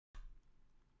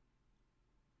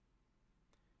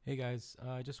Hey guys,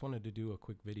 I just wanted to do a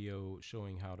quick video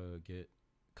showing how to get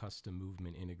custom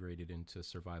movement integrated into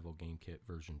Survival Game Kit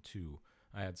version 2.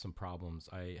 I had some problems.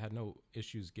 I had no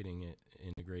issues getting it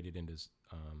integrated into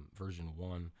version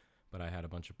 1, but I had a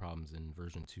bunch of problems in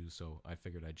version 2, so I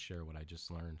figured I'd share what I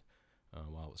just learned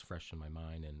while it was fresh in my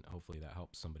mind, and hopefully that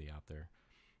helps somebody out there.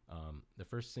 The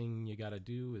first thing you got to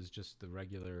do is just the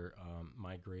regular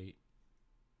migrate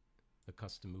the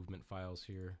custom movement files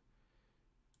here.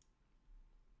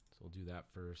 So we'll do that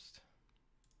first.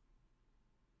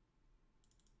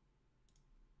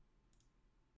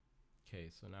 Okay,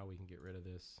 so now we can get rid of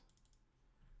this.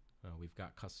 We've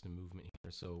got custom movement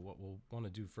here. So what we'll want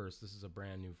to do first, this is a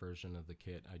brand new version of the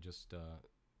kit. I just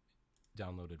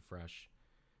downloaded fresh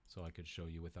so I could show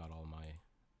you without all my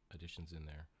additions in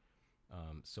there.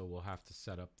 So we'll have to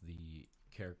set up the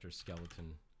character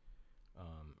skeleton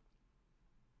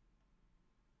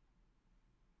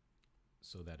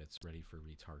so that it's ready for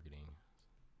retargeting.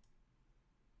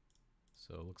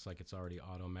 So it looks like it's already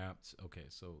auto mapped. Okay,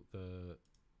 so the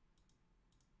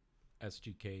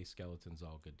SGK skeleton's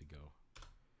all good to go,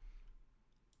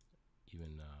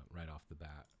 even right off the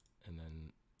bat. And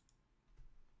then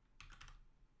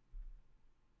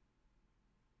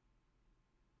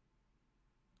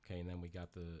okay, and then we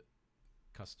got the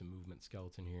custom movement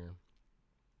skeleton here.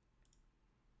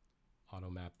 Auto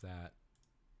map that,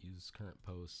 use current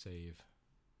pose, save.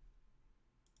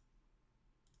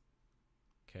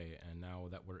 Okay, and now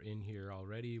that we're in here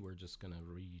already, we're just gonna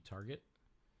retarget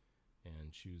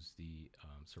and choose the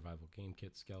survival game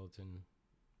kit skeleton,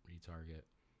 retarget,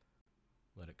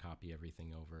 let it copy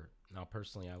everything over. Now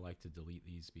personally I like to delete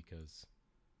these because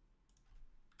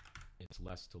it's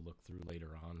less to look through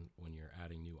later on when you're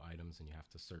adding new items and you have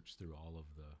to search through all of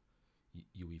the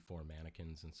UE4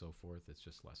 mannequins and so forth. It's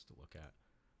just less to look at.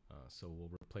 So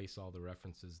we'll replace all the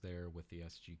references there with the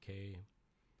SGK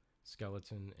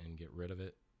skeleton and get rid of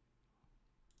it.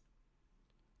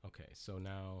 Okay, so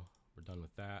now we're done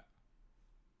with that.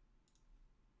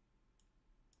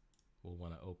 We'll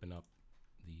want to open up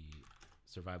the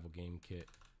survival game kit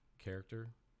character.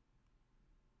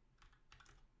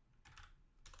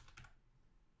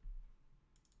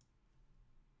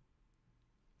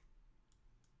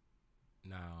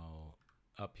 Now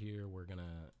up here we're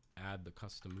gonna add the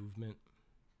custom movement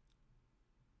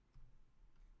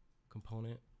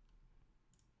component,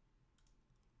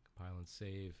 compile and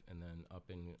save, and then up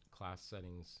in class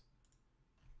settings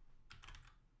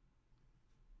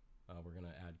we're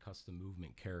gonna add custom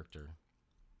movement character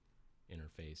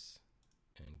interface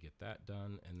and get that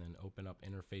done, and then open up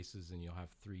interfaces and you'll have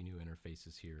 3 new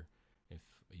interfaces here if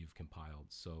you've compiled.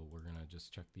 So we're gonna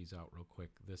just check these out real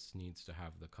quick. This needs to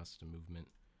have the custom movement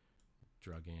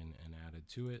drug in and added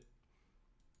to it.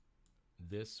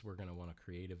 This we're gonna want to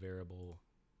create a variable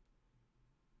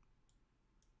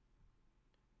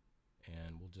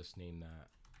and we'll just name that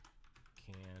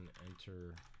can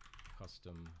enter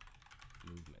custom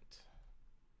movement.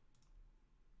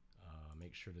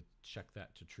 Make sure to check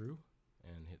that to true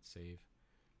and hit save,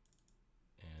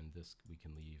 and this we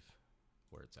can leave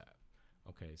where it's at.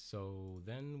 Okay, so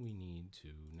then we need to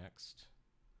next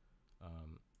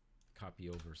copy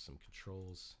over some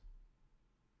controls.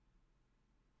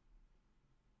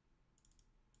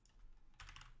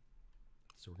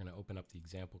 So we're going to open up the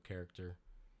example character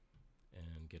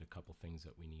and get a couple things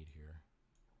that we need here.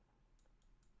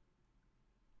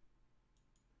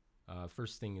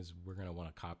 First thing is we're going to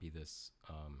want to copy this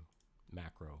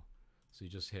macro. So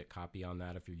you just hit copy on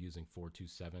that if you're using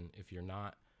 427. If you're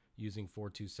not using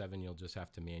 427, you'll just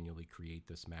have to manually create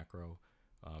this macro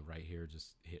right here.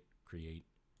 Just hit create.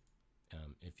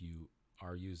 If you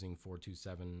are using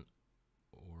 427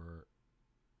 or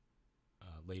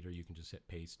later, you can just hit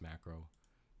paste macro,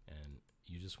 and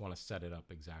you just want to set it up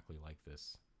exactly like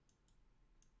this.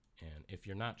 And if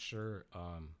you're not sure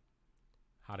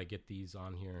how to get these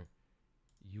on here,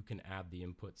 you can add the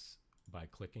inputs by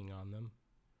clicking on them,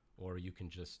 or you can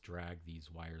just drag these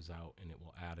wires out and it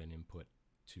will add an input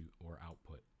to or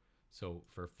output. So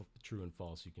for true and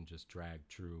false, you can just drag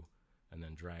true and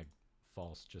then drag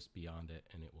false just beyond it,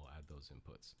 and it will add those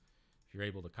inputs. If you're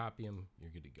able to copy them, you're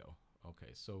good to go.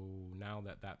 Okay, so now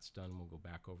that that's done, we'll go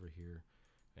back over here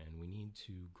and we need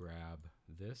to grab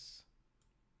this.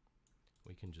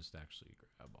 We can just actually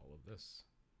grab all of this,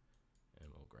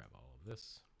 and we'll grab all of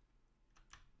this.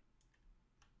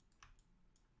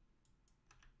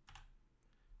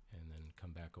 And then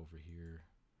come back over here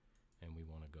and we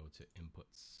want to go to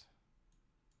inputs.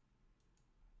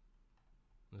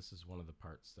 This is one of the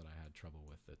parts that I had trouble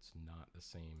with. It's not the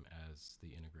same as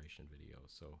the integration video,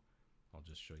 so I'll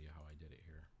just show you how I did it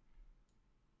here.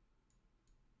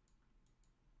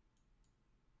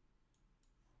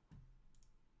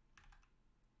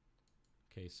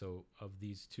 Okay, so of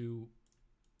these two,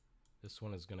 this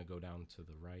one is going to go down to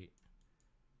the right.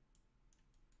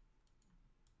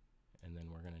 And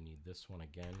then we're going to need this one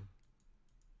again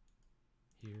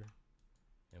here.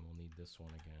 And we'll need this one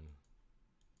again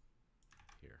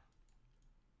here.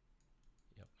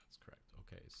 Yep, that's correct.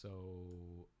 Okay,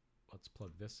 so let's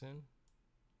plug this in.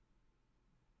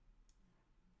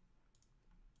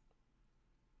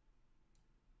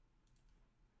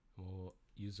 We'll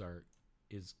use our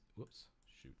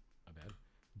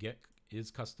get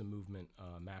is custom movement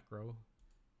macro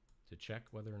to check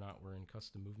whether or not we're in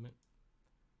custom movement.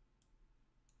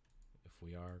 If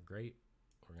we are, great.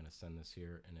 We're going to send this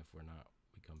here, and if we're not,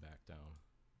 we come back down.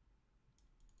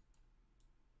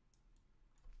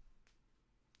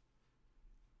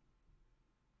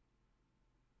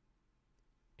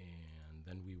 And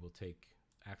then we will take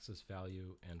axis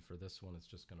value, and for this one, it's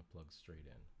just going to plug straight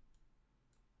in.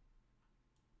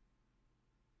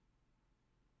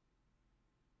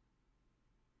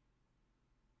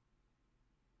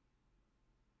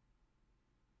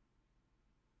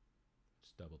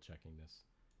 Just double checking this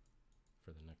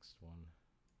for the next one.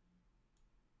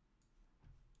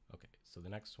 Okay, so the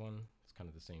next one is kind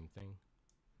of the same thing.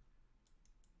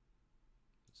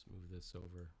 Let's move this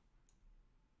over.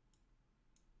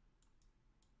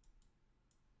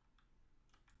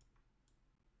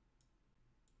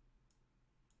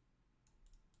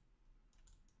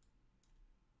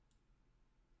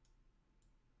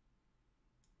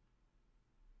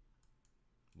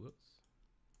 Whoops.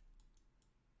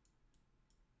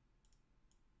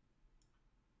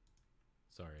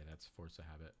 Sorry, that's force of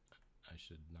habit. I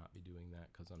should not be doing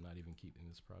that because I'm not even keeping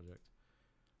this project.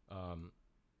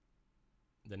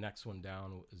 The next one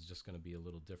down is just going to be a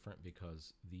little different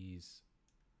because these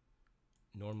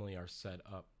normally are set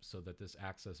up so that this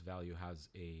access value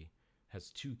has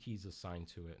two keys assigned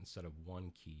to it instead of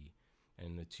one key,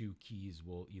 and the two keys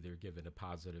will either give it a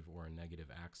positive or a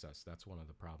negative access. That's one of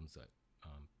the problems that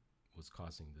was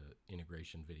causing the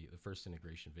integration video, the first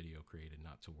integration video created,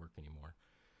 not to work anymore.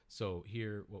 So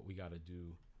here, what we got to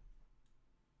do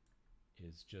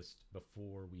is just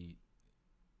before we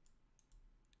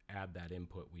add that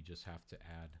input, we just have to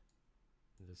add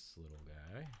this little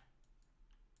guy.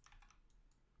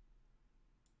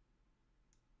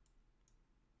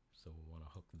 So we'll want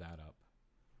to hook that up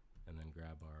and then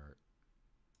grab our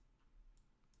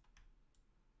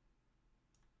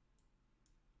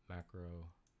macro.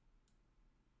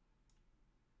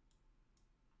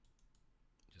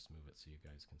 Just move it so you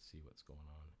guys can see what's going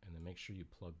on. And then make sure you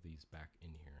plug these back in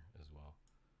here as well,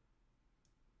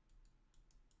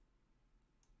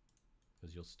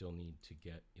 because you'll still need to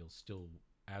get,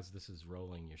 as this is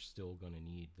rolling, you're still going to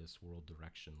need this world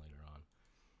direction later on.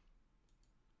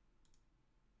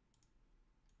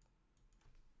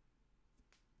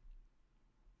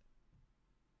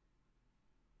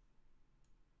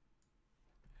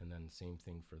 And then same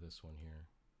thing for this one here.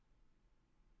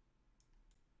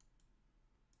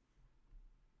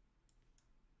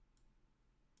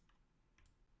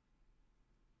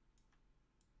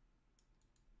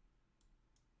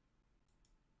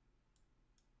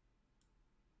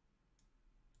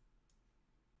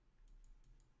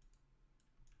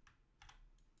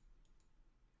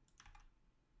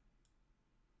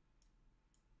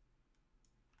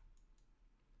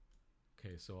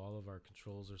 Okay, so all of our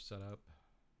controls are set up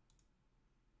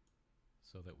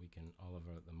so that we can,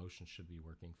 the motion should be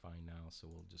working fine now. So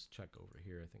we'll just check over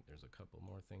here. I think there's a couple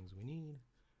more things we need.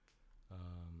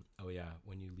 Oh yeah,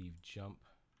 when you leave jump,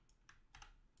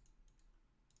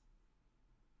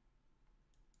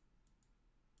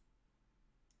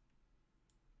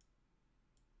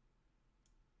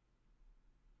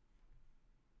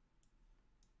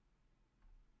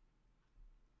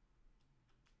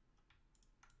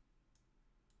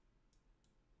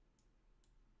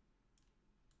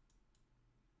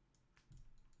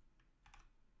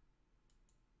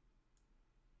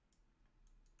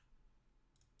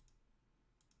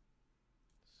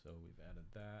 so we've added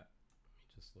that. Let me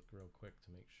just look real quick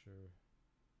to make sure.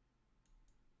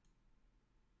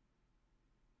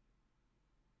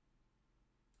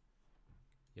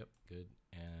 Yep, good.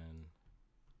 And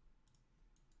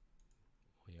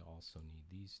we also need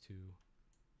these two.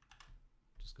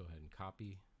 Just go ahead and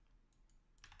copy,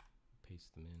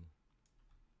 paste them in,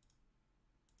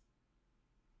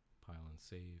 pile and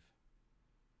save.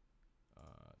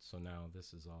 So now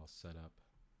this is all set up,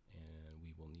 and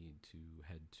we will need to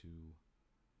head to,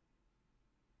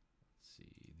 let's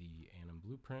see, the Anim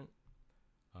blueprint.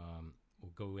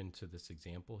 We'll go into this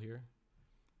example here,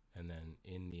 and then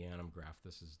in the Anim graph,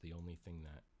 this is the only thing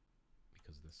that,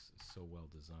 because this is so well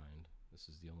designed, this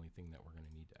is the only thing that we're going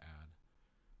to need to add.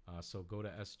 So go to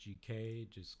SGK,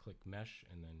 just click mesh,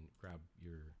 and then grab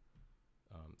your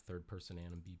third person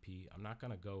anim BP. I'm not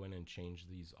going to go in and change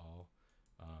these all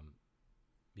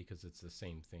because it's the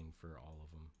same thing for all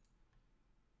of them.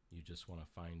 You just want to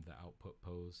find the output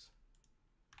pose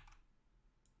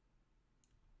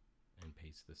and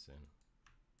paste this in.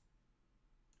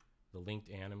 The linked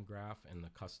anim graph and the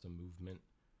custom movement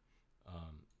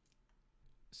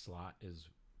slot is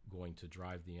going to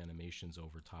drive the animations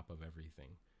over top of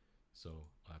everything. So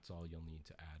that's all you'll need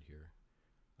to add here.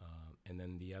 And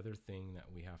then the other thing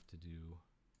that we have to do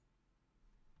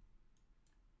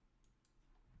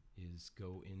is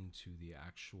go into the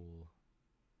actual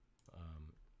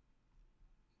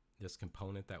this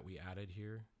component that we added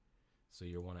here. So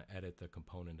you want to edit the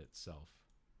component itself.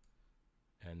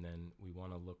 And then we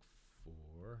want to look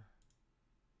for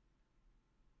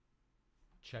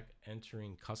check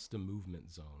entering custom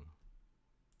movement zone.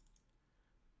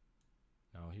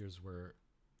 Now here's where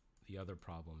the other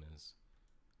problem is.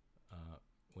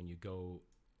 When you go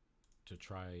to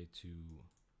try to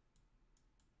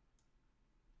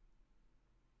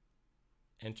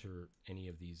enter any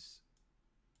of these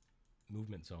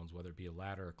movement zones, whether it be a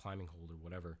ladder, a climbing hold, or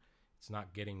whatever, it's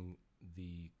not getting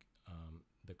the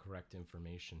correct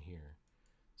information here.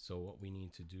 So what we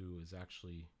need to do is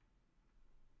actually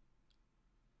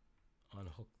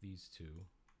unhook these two.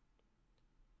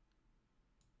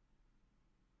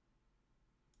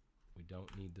 We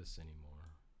don't need this anymore.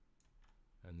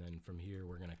 And then from here,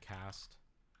 we're going to cast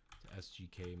to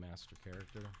SGK master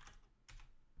character.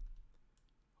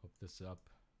 Hook this up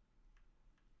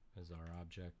as our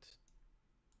object.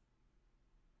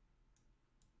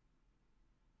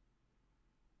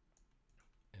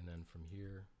 And then from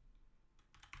here,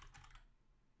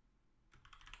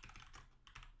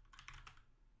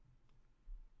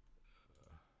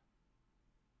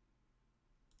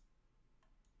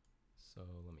 so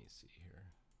let me see here.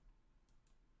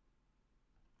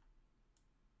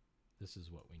 This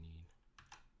is what we need.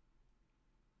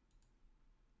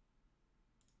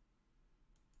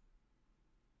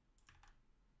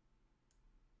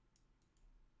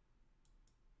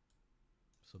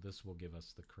 So this will give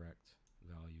us the correct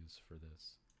values for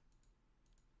this.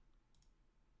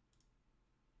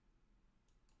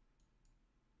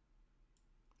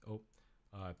 Oh,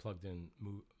 I plugged in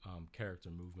character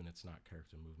movement. It's not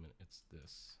character movement. It's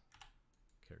this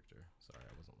character. Sorry,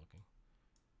 I wasn't looking.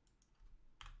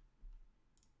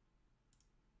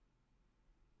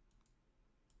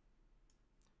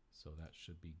 So that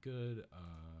should be good.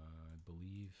 I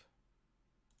believe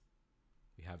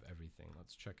we have everything.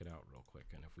 Let's check it out real quick.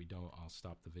 And if we don't, I'll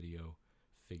stop the video,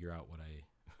 figure out what I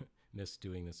missed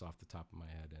doing this off the top of my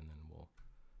head, and then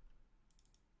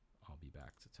I'll be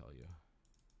back to tell you.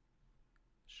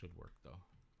 Should work though.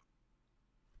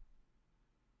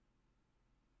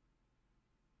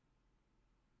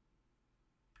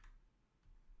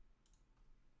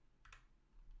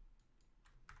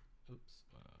 Oops,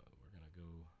 we're gonna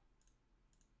go.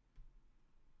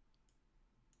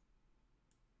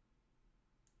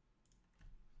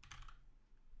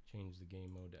 Change the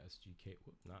game mode to SGK.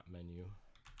 Whoop, not menu.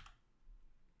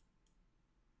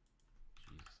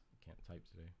 Jeez, I can't type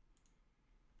today.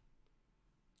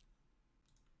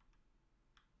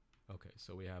 Okay,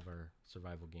 so we have our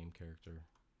survival game character.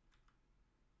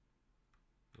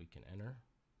 We can enter,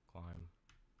 climb,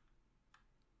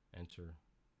 enter,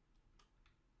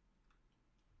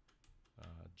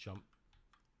 jump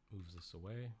moves us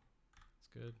away. That's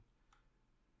good.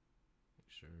 Make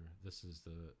sure this is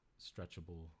the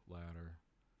stretchable ladder.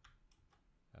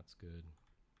 That's good.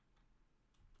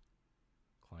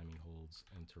 Climbing holds,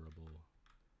 enterable.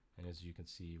 And as you can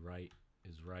see, right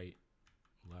is right,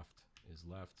 left is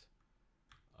left,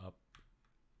 up,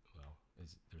 well,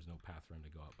 there's no path for him to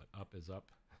go up, but up is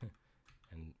up.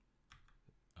 And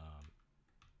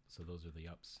so those are the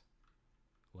ups.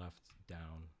 Left,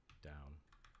 down, down,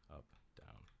 up,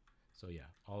 down. So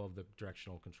yeah, all of the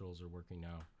directional controls are working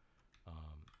now.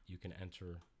 You can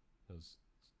enter those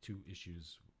two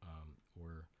issues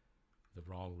were the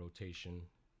wrong rotation,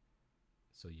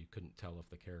 so you couldn't tell if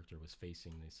the character was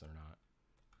facing this or not,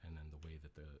 and then the way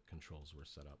that the controls were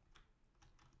set up.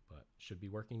 But should be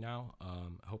working now.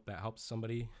 I hope that helps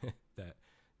somebody that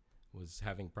was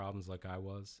having problems like I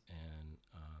was. And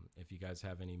if you guys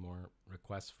have any more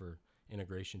requests for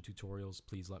integration tutorials,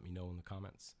 please let me know in the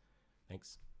comments.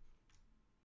 Thanks.